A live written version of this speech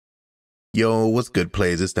Yo, what's good,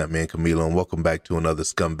 players? It's that man Camilo, and welcome back to another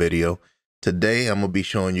Scum video. Today, I'm going to be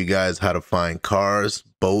showing you guys how to find cars,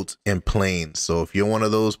 boats, and planes. So if you're one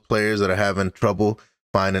of those players that are having trouble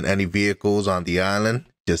finding any vehicles on the island,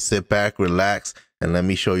 just sit back, relax, and let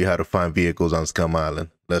me show you how to find vehicles on Scum Island.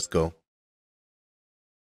 Let's go.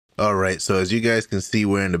 Alright, so as you guys can see,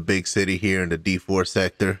 we're in the big city here in the D4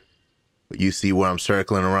 sector. You see where I'm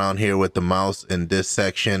circling around here with the mouse, and this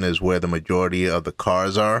section is where the majority of the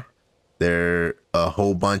cars are. There are a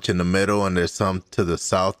whole bunch in the middle, and there's some to the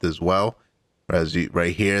south as well.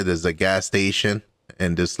 Right here, there's a gas station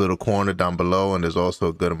in this little corner down below, and there's also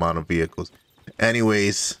a good amount of vehicles.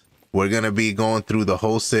 Anyways, we're going to be going through the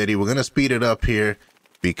whole city. We're going to speed it up here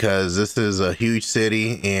because this is a huge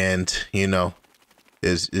city, and, you know,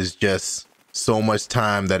 is just so much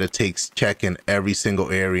time that it takes checking every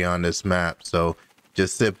single area on this map. So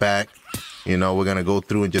just sit back. You know, we're going to go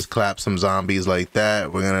through and just clap some zombies like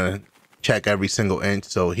that. We're going to check every single inch.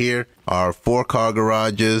 So here are 4 car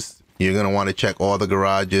garages. You're going to want to check all the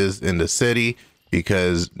garages in the city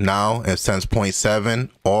because now, and since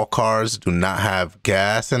 0.7, all cars do not have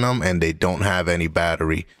gas in them and they don't have any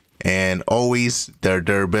battery. And always their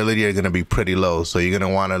durability are going to be pretty low. So you're going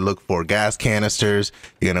to want to look for gas canisters.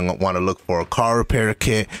 You're going to want to look for a car repair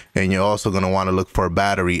kit. And you're also going to want to look for a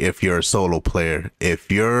battery if you're a solo player.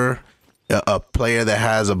 If you're a player that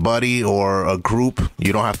has a buddy or a group,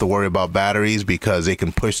 you don't have to worry about batteries because they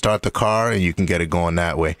can push start the car and you can get it going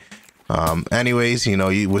that way. Anyways, you know,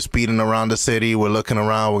 we're speeding around the city. We're looking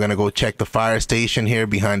around. We're going to go check the fire station here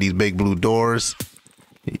behind these big blue doors.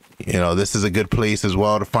 You know, this is a good place as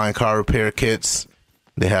well to find car repair kits.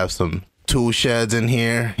 They have some tool sheds in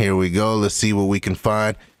here. Here we go. Let's see what we can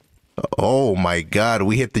find. Oh my God,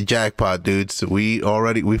 we hit the jackpot, dudes. We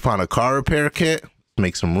found a car repair kit.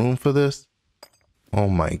 Make some room for this. Oh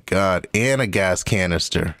my God, and a gas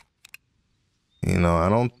canister. You know, I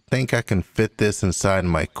don't think I can fit this inside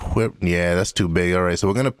my equip. Yeah, that's too big. All right, so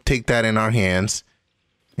we're gonna take that in our hands,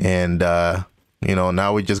 and you know,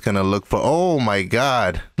 now we're just gonna look for. Oh my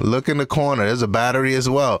God, look in the corner. There's a battery as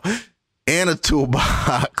well, and a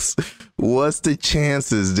toolbox. What's the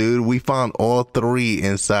chances, dude? We found all 3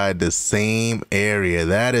 inside the same area.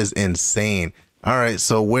 That is insane. All right,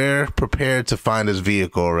 so we're prepared to find this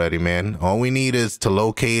vehicle already, man. All we need is to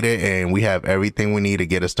locate it, and we have everything we need to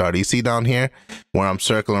get it started. You see down here where I'm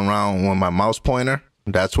circling around with my mouse pointer?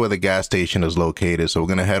 That's where the gas station is located. So we're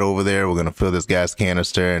going to head over there. We're going to fill this gas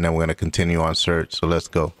canister, and then we're going to continue on search. So let's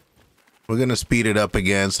go. We're going to speed it up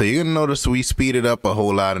again. So you're going to notice we speeded up a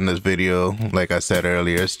whole lot in this video. Like I said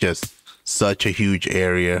earlier, it's just such a huge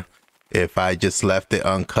area. If I just left it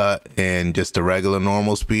uncut and just a regular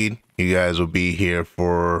normal speed, you guys will be here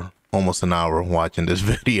for almost an hour watching this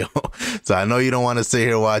video. So I know you don't want to sit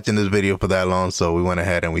here watching this video for that long, so we went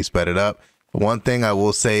ahead and we sped it up. One thing I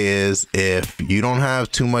will say is if you don't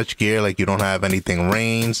have too much gear, like you don't have anything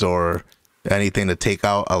ranged or anything to take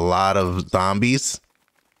out a lot of zombies,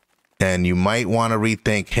 then you might want to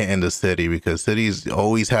rethink hitting the city because cities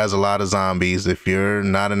always has a lot of zombies. If you're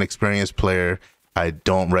not an experienced player, I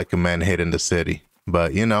don't recommend hitting the city.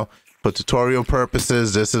 But you know, for tutorial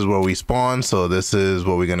purposes, this is where we spawn, so this is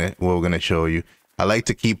what we're gonna show you. I like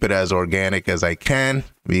to keep it as organic as I can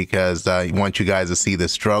because I want you guys to see the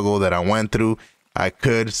struggle that I went through. I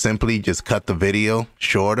could simply just cut the video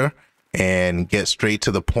shorter and get straight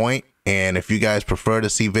to the point. And if you guys prefer to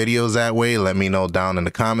see videos that way, let me know down in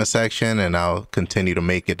the comment section and I'll continue to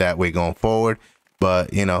make it that way going forward.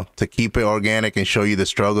 But, you know, to keep it organic and show you the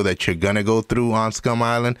struggle that you're going to go through on Scum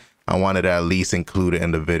Island, I wanted to at least include it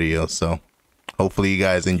in the video. So hopefully you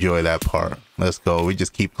guys enjoy that part. Let's go. We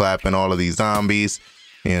just keep clapping all of these zombies,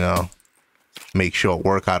 you know, make short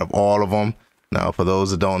work out of all of them. Now, for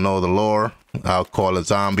those that don't know the lore, I'll call it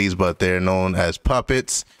zombies, but they're known as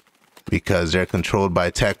puppets because they're controlled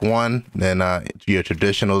by Tech 1. Then your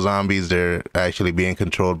traditional zombies, they're actually being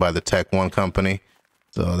controlled by the Tech 1 company.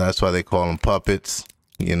 So that's why they call them puppets.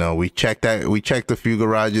 You know, we checked a few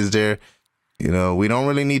garages there. You know, we don't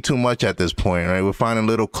really need too much at this point, right? We're finding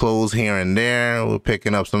little clothes here and there. We're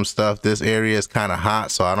picking up some stuff. This area is kind of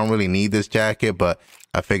hot, so I don't really need this jacket, but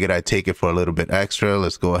I figured I'd take it for a little bit extra.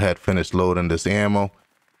 Let's go ahead, finish loading this ammo.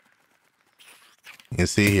 You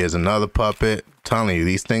see, here's another puppet. I'm telling you,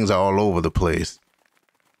 these things are all over the place.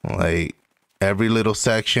 Like, every little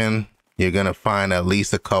section, you're going to find at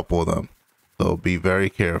least a couple of them. So be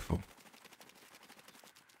very careful.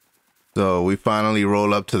 So we finally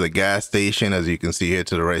roll up to the gas station, as you can see here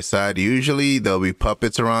to the right side. Usually there'll be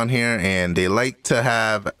puppets around here, and they like to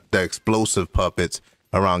have the explosive puppets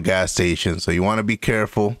around gas stations. So you want to be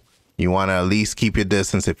careful. You want to at least keep your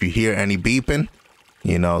distance. If you hear any beeping,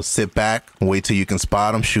 You know, sit back, wait till you can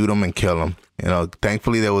spot them, shoot them, and kill them. You know,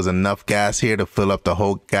 thankfully there was enough gas here to fill up the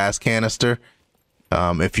whole gas canister.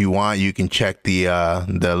 If you want, you can check the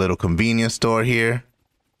little convenience store here.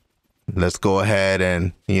 Let's go ahead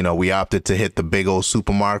and, you know, we opted to hit the big old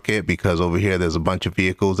supermarket because over here there's a bunch of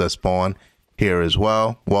vehicles that spawn here as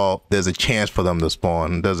well. Well, there's a chance for them to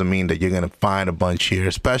spawn. It doesn't mean that you're going to find a bunch here,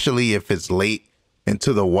 especially if it's late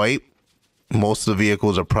into the wipe. Most of the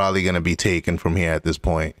vehicles are probably going to be taken from here at this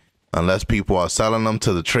point, unless people are selling them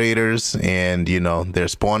to the traders and, you know, they're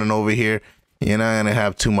spawning over here. You're not going to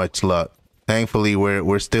have too much luck. Thankfully,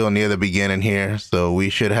 we're still near the beginning here, so we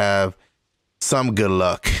should have some good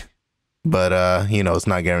luck. But, you know, it's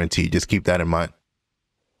not guaranteed. Just keep that in mind.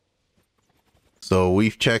 So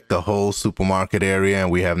we've checked the whole supermarket area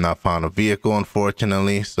and we have not found a vehicle,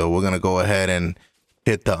 unfortunately. So we're going to go ahead and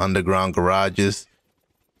hit the underground garages.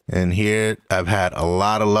 And here I've had a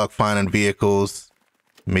lot of luck finding vehicles.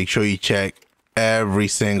 Make sure you check every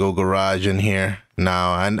single garage in here.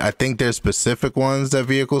 Now, I think there's specific ones that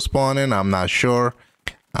vehicles spawn in. I'm not sure.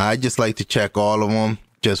 I just like to check all of them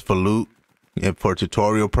just for loot. And for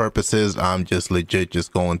tutorial purposes, I'm just legit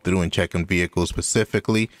just going through and checking vehicles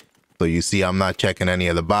specifically. So you see, I'm not checking any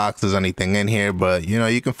of the boxes, anything in here, but you know,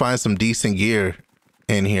 you can find some decent gear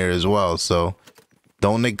in here as well. So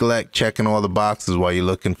don't neglect checking all the boxes while you're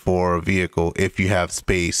looking for a vehicle if you have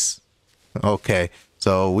space. Okay,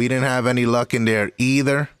 so we didn't have any luck in there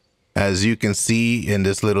either. As you can see in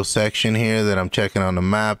this little section here that I'm checking on the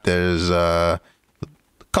map, there's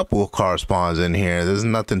couple of car spawns in here. There's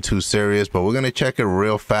nothing too serious, but we're gonna check it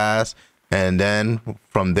real fast, and then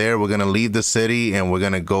from there we're gonna leave the city and we're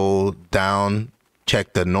gonna go down,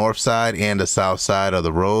 check the north side and the south side of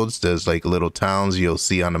the roads. There's like little towns you'll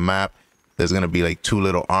see on the map. There's gonna be like 2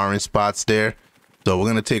 little orange spots there, so we're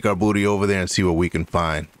gonna take our booty over there and see what we can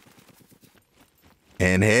find.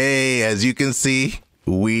 And hey, as you can see,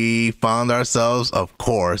 we found ourselves, of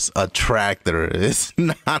course, a tractor. It's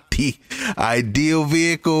not the ideal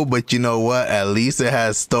vehicle, but you know what? At least it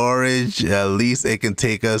has storage. At least it can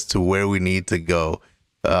take us to where we need to go.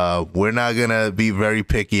 We're not going to be very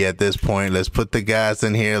picky at this point. Let's put the gas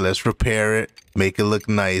in here. Let's repair it. Make it look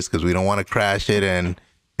nice because we don't want to crash it and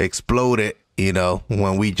explode it, you know,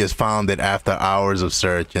 when we just found it after hours of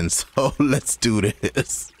search. And so let's do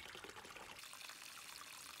this.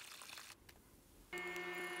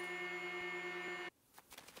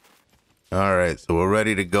 All right, so we're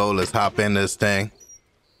ready to go. Let's hop in this thing.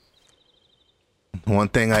 One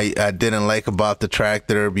thing I didn't like about the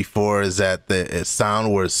tractor before is that the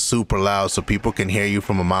sound was super loud, so people can hear you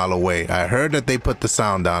from a mile away. I heard that they put the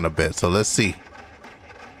sound down a bit, so let's see.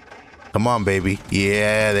 Come on, baby.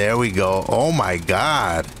 Yeah, there we go. Oh my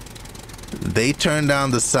God. They turned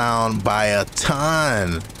down the sound by a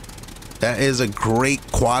ton. That is a great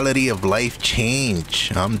quality of life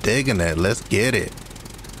change. I'm digging it. Let's get it.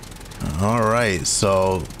 All right,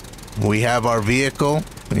 so we have our vehicle,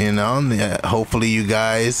 you know, hopefully you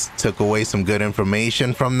guys took away some good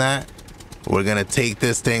information from that. We're gonna take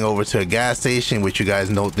this thing over to a gas station, which you guys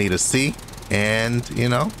don't need to see, and you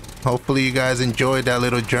know, hopefully you guys enjoyed that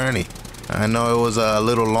little journey. I know it was a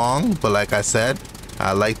little long, but like I said,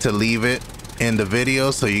 I like to leave it in the video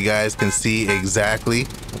so you guys can see exactly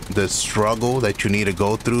the struggle that you need to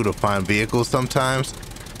go through to find vehicles sometimes.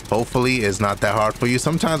 Hopefully it's not that hard for you.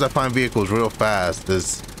 Sometimes I find vehicles real fast.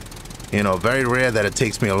 It's, you know, very rare that it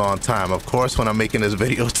takes me a long time. Of course, when I'm making this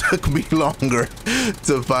video, it took me longer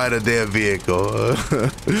to find a damn vehicle.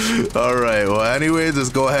 All right, well, anyways, let's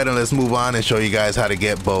go ahead and let's move on and show you guys how to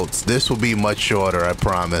get boats. This will be much shorter, I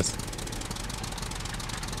promise.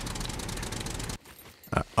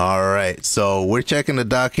 All right, so we're checking the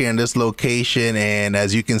dock here in this location, and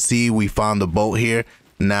as you can see, we found the boat here.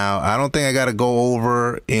 Now, I don't think I got to go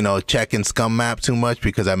over, you know, checking Scum Map too much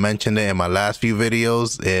because I mentioned it in my last few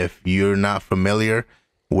videos. If you're not familiar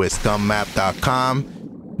with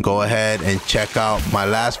scummap.com, go ahead and check out my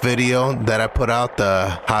last video that I put out,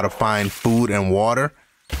 the how to find food and water.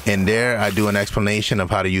 In there, I do an explanation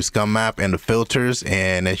of how to use Scum Map and the filters,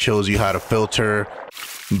 and it shows you how to filter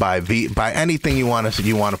by anything you want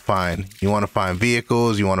to find. You want to find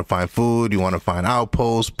vehicles, you want to find food, you want to find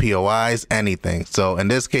outposts, POIs, anything. So in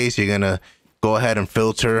this case, you're gonna go ahead and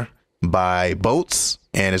filter by boats,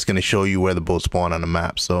 and it's gonna show you where the boats spawn on the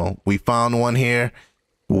map. So we found one here.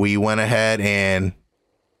 We went ahead and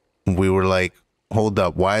we were like, hold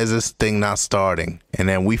up, why is this thing not starting? And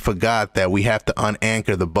then we forgot that we have to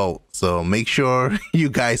unanchor the boat. So make sure you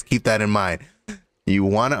guys keep that in mind. You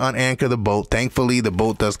want to unanchor the boat. Thankfully, the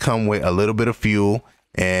boat does come with a little bit of fuel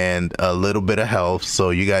and a little bit of health,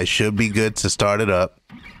 so you guys should be good to start it up.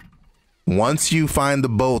 Once you find the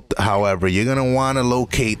boat, however, you're gonna want to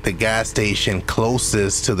locate the gas station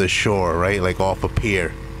closest to the shore, right? Like off a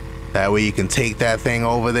pier. That way you can take that thing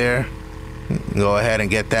over there, go ahead and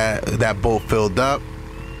get that boat filled up.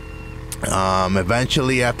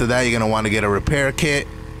 Eventually after that, you're gonna want to get a repair kit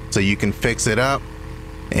so you can fix it up.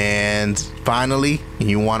 And finally,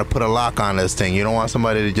 you want to put a lock on this thing. You don't want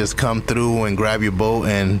somebody to just come through and grab your boat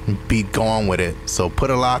and be gone with it. So put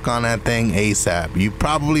a lock on that thing ASAP. You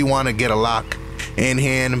probably want to get a lock in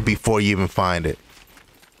hand before you even find it.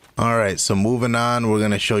 All right, so moving on, we're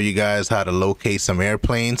going to show you guys how to locate some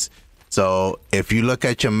airplanes. So if you look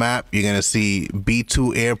at your map, you're going to see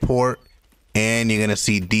B2 Airport and you're going to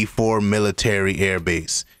see D4 Military Air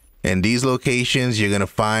Base. In these locations, you're going to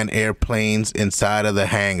find airplanes inside of the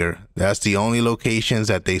hangar. That's the only locations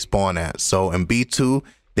that they spawn at. So in B2,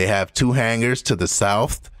 they have 2 hangars to the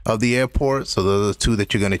south of the airport. So those are the 2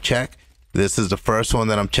 that you're going to check. This is the first one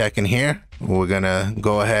that I'm checking here. We're going to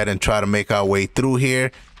go ahead and try to make our way through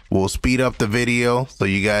here. We'll speed up the video so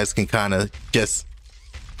you guys can kind of just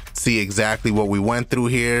see exactly what we went through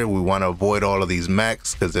here. We want to avoid all of these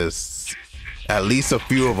mechs because there's at least a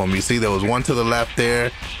few of them. You see there was one to the left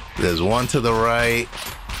there. There's one to the right.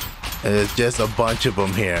 There's just a bunch of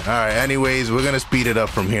them here. All right, anyways, we're gonna speed it up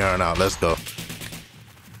from here on out. Let's go.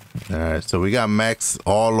 All right, so we got mechs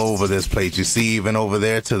all over this place. You see even over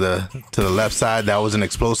there to the left side, that was an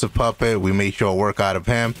explosive puppet. We made sure work out of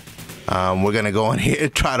him. We're gonna go in here,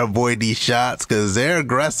 try to avoid these shots because they're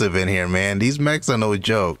aggressive in here, man. These mechs are no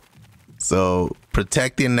joke. So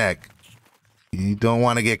protect your neck. You don't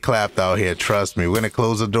want to get clapped out here, trust me. We're going to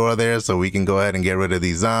close the door there so we can go ahead and get rid of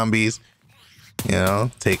these zombies. You know,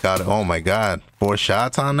 take out, oh my God, 4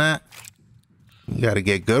 shots on that? You got to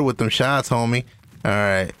get good with them shots, homie. All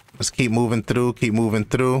right, let's keep moving through,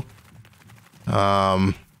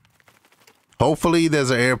 Hopefully there's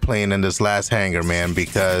an airplane in this last hangar, man,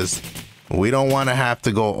 because we don't want to have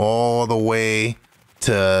to go all the way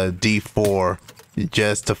to D4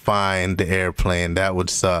 just to find the airplane. That would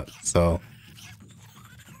suck, so...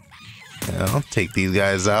 You know, take these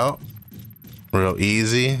guys out real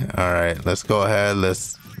easy. All right, let's go ahead.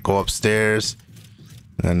 Let's go upstairs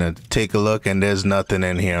and take a look. And there's nothing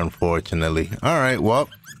in here, unfortunately. All right, well,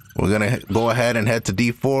 we're going to go ahead and head to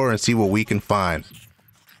D4 and see what we can find.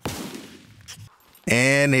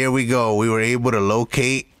 And here we go. We were able to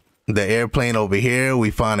locate the airplane over here.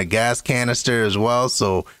 We found a gas canister as well.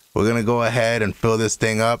 So we're going to go ahead and fill this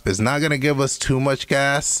thing up. It's not going to give us too much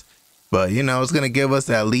gas, but, you know, it's going to give us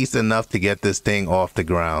at least enough to get this thing off the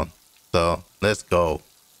ground. So let's go.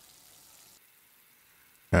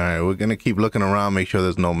 All right, we're going to keep looking around, make sure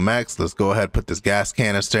there's no mechs. Let's go ahead and put this gas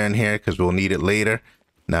canister in here because we'll need it later.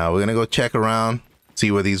 Now we're going to go check around,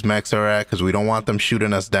 see where these mechs are at because we don't want them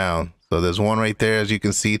shooting us down. So there's one right there, as you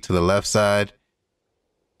can see, to the left side.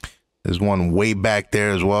 There's one way back there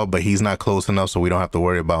as well, but he's not close enough, so we don't have to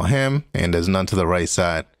worry about him. And there's none to the right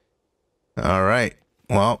side. All right,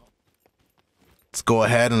 well, let's go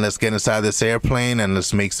ahead and let's get inside this airplane and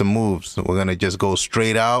let's make some moves. We're going to just go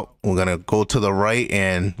straight out. We're going to go to the right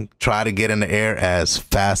and try to get in the air as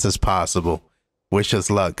fast as possible. Wish us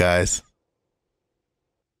luck, guys.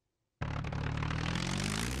 All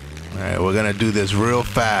right, we're going to do this real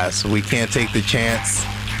fast. We can't take the chance.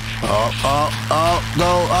 Oh,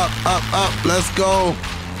 go up. Let's go.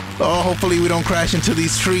 Oh, hopefully we don't crash into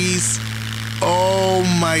these trees. Oh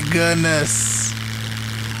my goodness.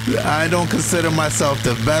 I don't consider myself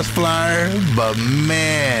the best flyer, but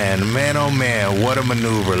man, oh man, what a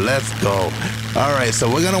maneuver. Let's go. All right,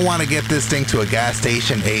 so we're gonna want to get this thing to a gas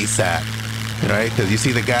station ASAP, right? Because you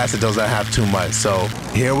see the gas, it doesn't have too much. So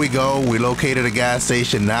here we go. We located a gas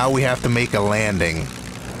station. Now we have to make a landing.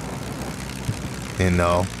 You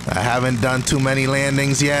know, I haven't done too many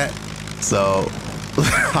landings yet, so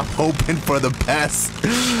I'm hoping for the best.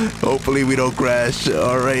 Hopefully we don't crash.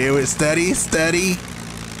 All right, here we're steady.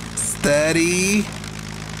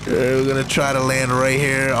 We're gonna try to land right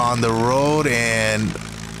here on the road and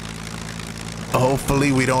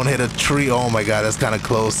hopefully we don't hit a tree. Oh my god, that's kind of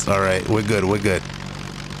close. All right, we're good.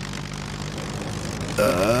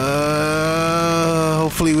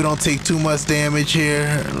 Hopefully we don't take too much damage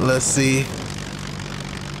here. Let's see.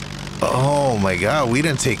 Oh my god, we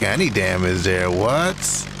didn't take any damage there.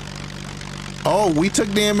 What? Oh, we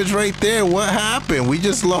took damage right there. What happened? We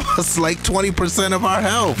just lost like 20% of our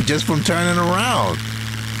health just from turning around.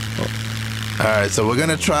 All right, so we're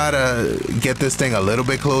gonna try to get this thing a little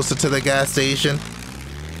bit closer to the gas station.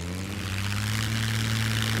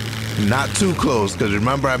 Not too close, because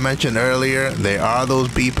remember I mentioned earlier, there are those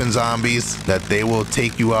beeping zombies that they will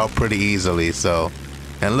take you out pretty easily. So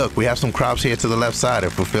And look, we have some crops here to the left side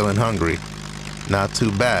if we're feeling hungry. Not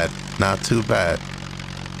too bad. Not too bad.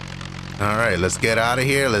 All right, let's get out of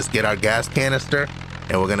here. Let's get our gas canister.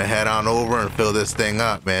 And we're going to head on over and fill this thing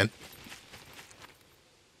up, man.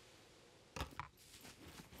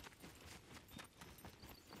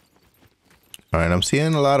 All right, I'm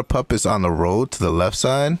seeing a lot of puppets on the road to the left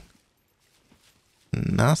side.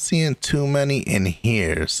 Not seeing too many in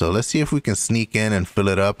here. So let's see if we can sneak in and fill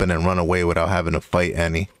it up and then run away without having to fight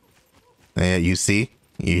any. Yeah, you see?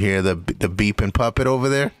 You hear the beeping puppet over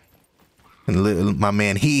there? And my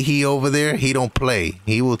man he over there, he don't play.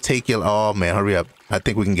 He will take you. Oh, man, hurry up. I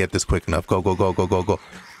think we can get this quick enough. Go, go, go, go, go, go.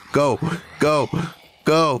 Go, go,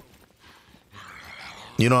 go.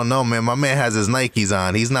 You don't know, man. My man has his Nikes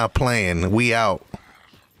on. He's not playing. We out.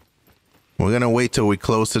 We're going to wait till we're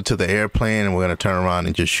closer to the airplane and we're going to turn around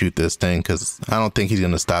and just shoot this thing because I don't think he's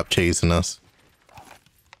going to stop chasing us.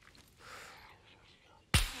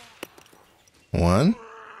 One.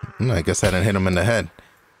 I guess I didn't hit him in the head.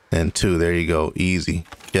 And two. There you go. Easy.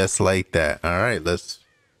 Just like that. All right. Let's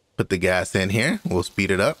put the gas in here. We'll speed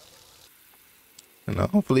it up. You know,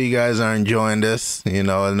 hopefully you guys are enjoying this. You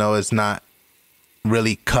know, I know it's not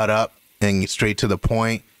really cut up and straight to the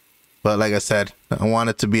point. But like I said, I want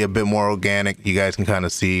it to be a bit more organic. You guys can kind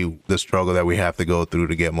of see the struggle that we have to go through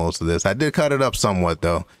to get most of this. I did cut it up somewhat,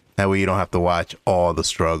 though. That way you don't have to watch all the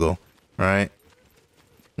struggle. All right?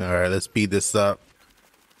 All right, let's speed this up.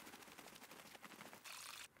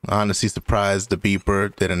 Honestly surprised the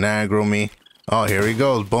beeper didn't aggro me. Oh, here he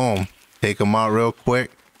goes. Boom. Take him out real quick.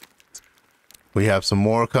 We have some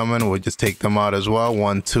more coming. We'll just take them out as well.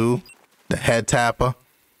 1, 2. The head tapper.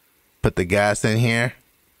 Put the gas in here.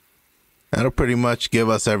 That'll pretty much give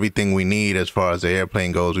us everything we need as far as the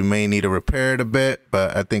airplane goes. We may need to repair it a bit,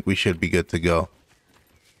 but I think we should be good to go.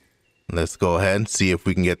 Let's go ahead and see if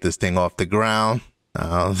we can get this thing off the ground.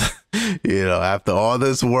 You know, after all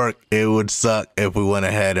this work, it would suck if we went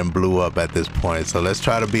ahead and blew up at this point. So let's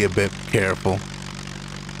try to be a bit careful.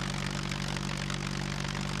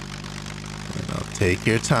 You know, take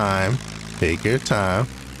your time. Take your time.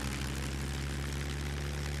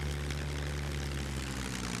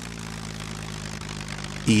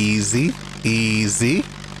 Easy, easy.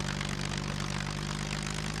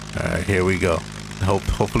 All right, here we go.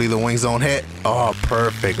 Hopefully the wings don't hit. Oh,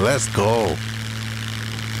 perfect. Let's go.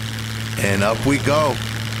 And up we go.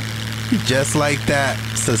 Just like that.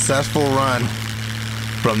 Successful run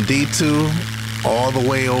from D2 all the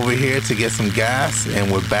way over here to get some gas,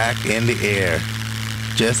 and we're back in the air.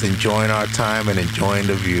 Just enjoying our time and enjoying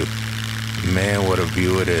the view. Man, what a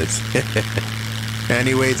view it is.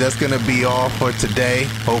 Anyways, that's going to be all for today.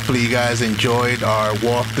 Hopefully you guys enjoyed our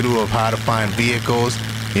walkthrough of how to find vehicles.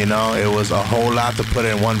 You know, it was a whole lot to put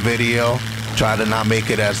in one video. Try to not make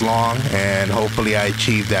it as long, and hopefully I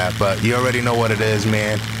achieved that. But you already know what it is,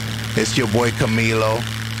 man. It's your boy Camilo.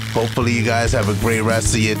 Hopefully you guys have a great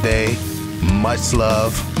rest of your day. Much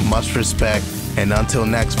love, much respect, and until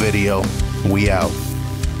next video, we out.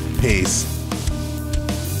 Peace.